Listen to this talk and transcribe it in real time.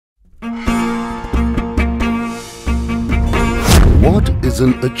is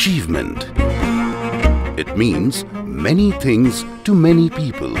an achievement. It means many things to many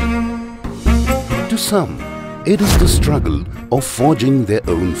people. To some, it is the struggle of forging their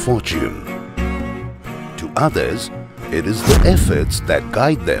own fortune. To others, it is the efforts that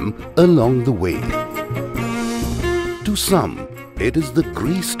guide them along the way. To some, it is the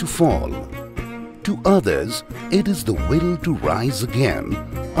grace to fall. To others, it is the will to rise again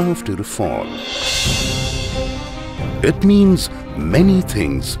after a fall. It means many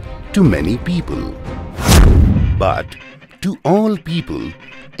things to many people. But to all people,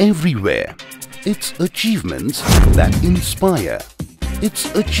 everywhere, it's achievements that inspire. It's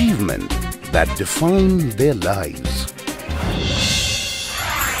achievement that define their lives.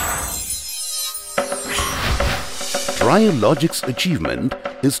 Triologics' achievement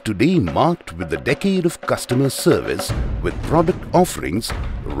is today marked with a decade of customer service with product offerings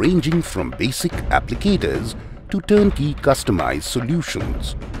ranging from basic applicators to turnkey customized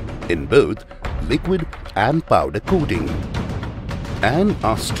solutions in both liquid and powder coating. And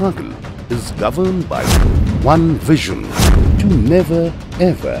our struggle is governed by one vision: to never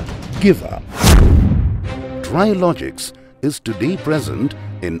ever give up. Triologics is today present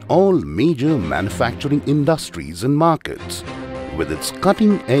in all major manufacturing industries and markets with its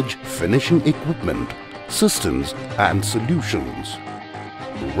cutting-edge finishing equipment, systems and solutions.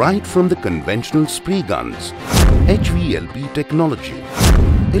 Right from the conventional spray guns, HVLP technology,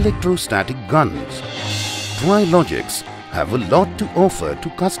 electrostatic guns, Triologics have a lot to offer to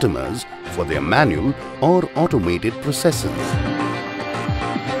customers for their manual or automated processes.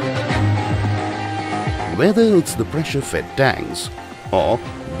 Whether it's the pressure-fed tanks or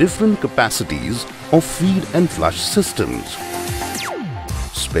different capacities of feed and flush systems,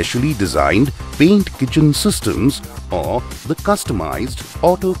 specially designed paint kitchen systems or the customized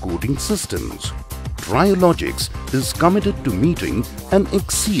auto coating systems, Triologics is committed to meeting and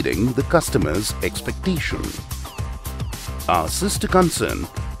exceeding the customer's expectation. Our sister concern,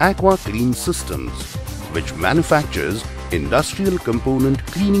 Aqua Clean Systems, which manufactures industrial component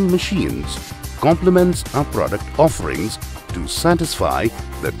cleaning machines, complements our product offerings to satisfy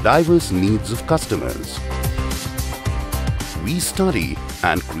the diverse needs of customers. We study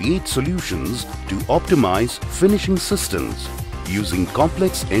and create solutions to optimize finishing systems using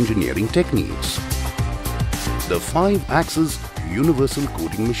complex engineering techniques. The 5-axis universal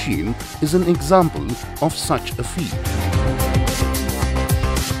coating machine is an example of such a feat.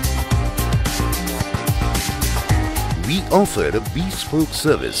 We offer a bespoke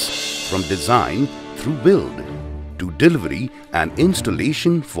service from design through build to delivery and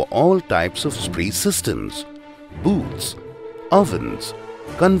installation for all types of spray systems, booths, ovens,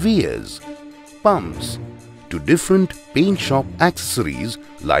 conveyors, pumps, to different paint shop accessories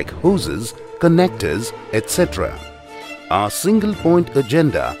like hoses, connectors, etc. Our single point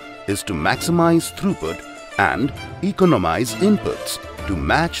agenda is to maximize throughput and economize inputs to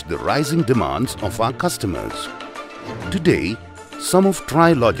match the rising demands of our customers. Today, some of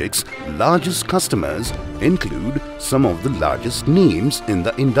Triologics' largest customers include some of the largest names in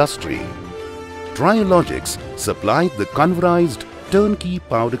the industry. Triologics supplied the conveyorized turnkey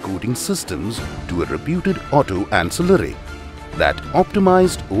powder coating systems to a reputed auto ancillary that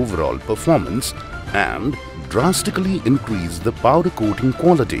optimized overall performance and drastically increased the powder coating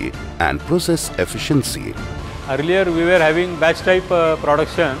quality and process efficiency. Earlier we were having batch type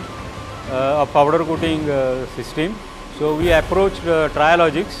production of powder coating system. So we approached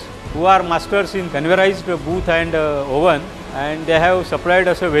Triologics, who are masters in conveyorized booth and oven, and they have supplied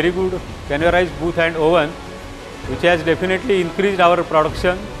us a very good conveyorized booth and oven, which has definitely increased our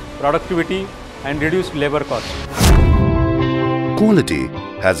production, productivity and reduced labor cost. Quality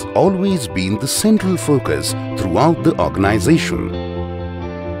has always been the central focus throughout the organization,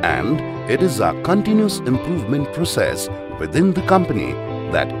 and it is our continuous improvement process within the company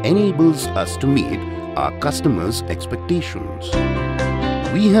that enables us to meet our customers' expectations.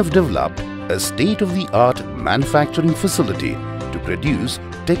 We have developed a state-of-the-art manufacturing facility to produce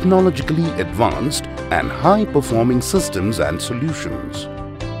technologically advanced and high-performing systems and solutions.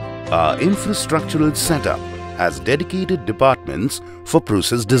 Our infrastructural setup has dedicated departments for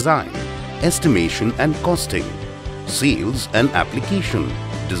process design, estimation and costing, sales and application,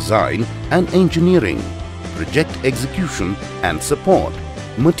 design and engineering, project execution and support,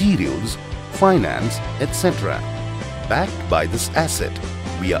 materials, finance, etc. Backed by this asset,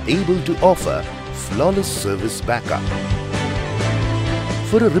 we are able to offer flawless service backup.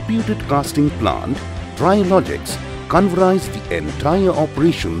 For a reputed casting plant, Triologics conveyorized the entire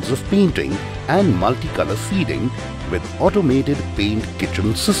operations of painting and multicolor feeding with automated paint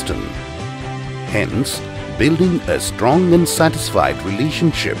kitchen system. Hence, building a strong and satisfied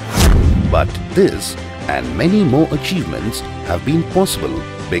relationship. But this and many more achievements have been possible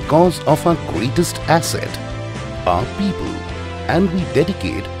because of our greatest asset, our people, and we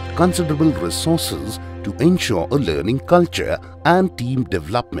dedicate considerable resources to ensure a learning culture and team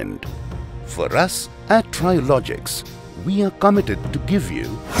development. For us at Triologics, we are committed to give you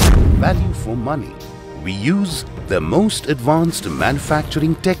value for money. We use the most advanced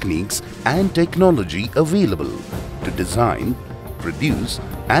manufacturing techniques and technology available to design, produce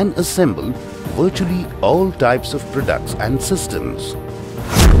and assemble virtually all types of products and systems.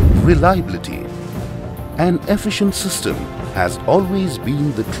 Reliability. An efficient system has always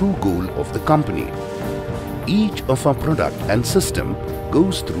been the true goal of the company. Each of our product and system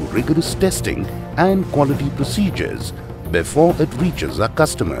goes through rigorous testing and quality procedures before it reaches our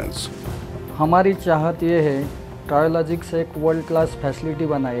customers. हमारी चाहत ये है ट्रायोलॉजिक्स एक world class facility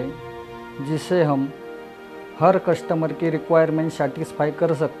बनाए जिससे हम हर customer की requirement satisfy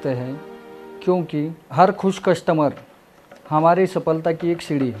कर सकते हैं, क्योंकि हर खुश कस्टमर हमारी सफलता की एक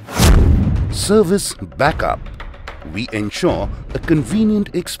सीढ़ी है। Service backup. We ensure a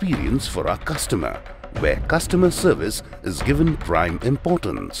convenient experience for our customer, where customer service is given prime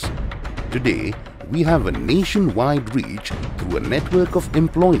importance. Today, we have a nationwide reach through a network of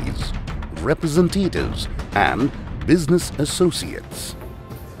employees, representatives and business associates.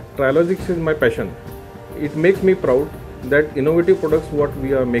 Triologics is my passion. It makes me proud that innovative products what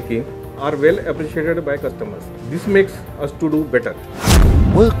we are making are well appreciated by customers. This makes us to do better.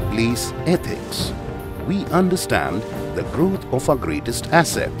 Workplace ethics. We understand the growth of our greatest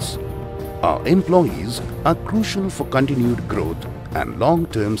assets. Our employees are crucial for continued growth and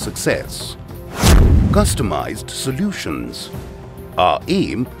long-term success. Customized solutions. Our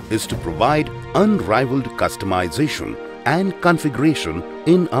aim is to provide unrivaled customization and configuration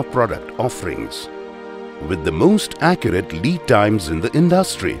in our product offerings. With the most accurate lead times in the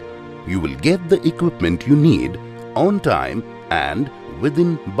industry, you will get the equipment you need on time and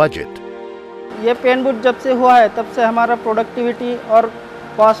within budget. ये pen booth जब से हुआ है तब से हमारा productivity और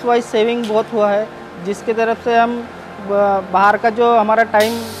cost wise saving बहुत हुआ है, जिसकी तरफ से हम बाहर का जो हमारा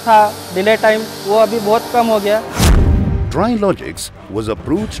टाइम था, डिले टाइम, वो अभी बहुत कम हो गया। Triologics was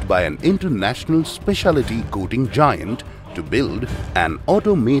approached by an international specialty coating giant to build an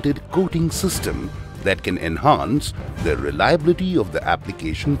automated coating system that can enhance the reliability of the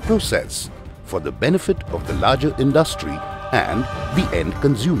application process for the benefit of the larger industry and the end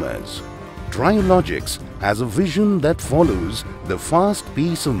consumers. Triologics has a vision that follows the fast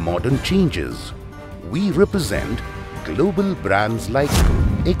pace of modern changes. We represent global brands like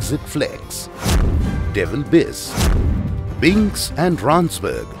Exit Flex, Devil Biss, Binks and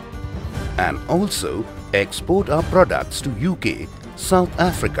Ransburg, and also export our products to UK, South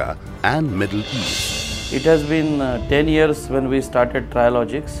Africa and Middle East. It has been 10 years when we started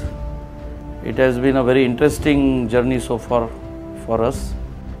Triologics. It has been a very interesting journey so far for us.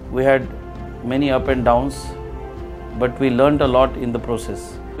 We had many up and downs, but we learned a lot in the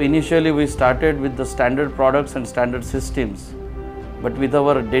process. Initially we started with the standard products and standard systems, but with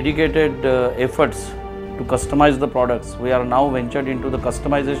our dedicated efforts to customize the products, we are now ventured into the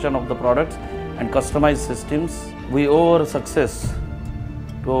customization of the products and customized systems. We owe our success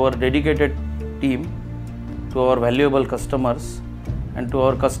to our dedicated team, to our valuable customers and to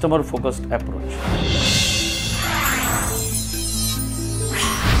our customer focused approach.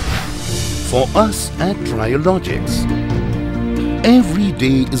 For us at Triologics, every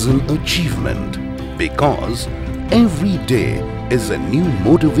day is an achievement because every day is a new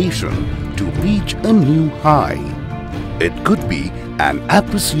motivation to reach a new high. It could be an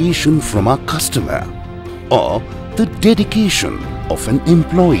appreciation from our customer or the dedication of an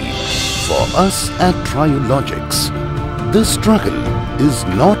employee. For us at Triologics, the struggle is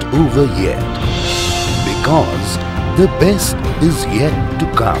not over yet because the best is yet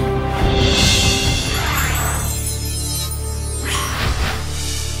to come.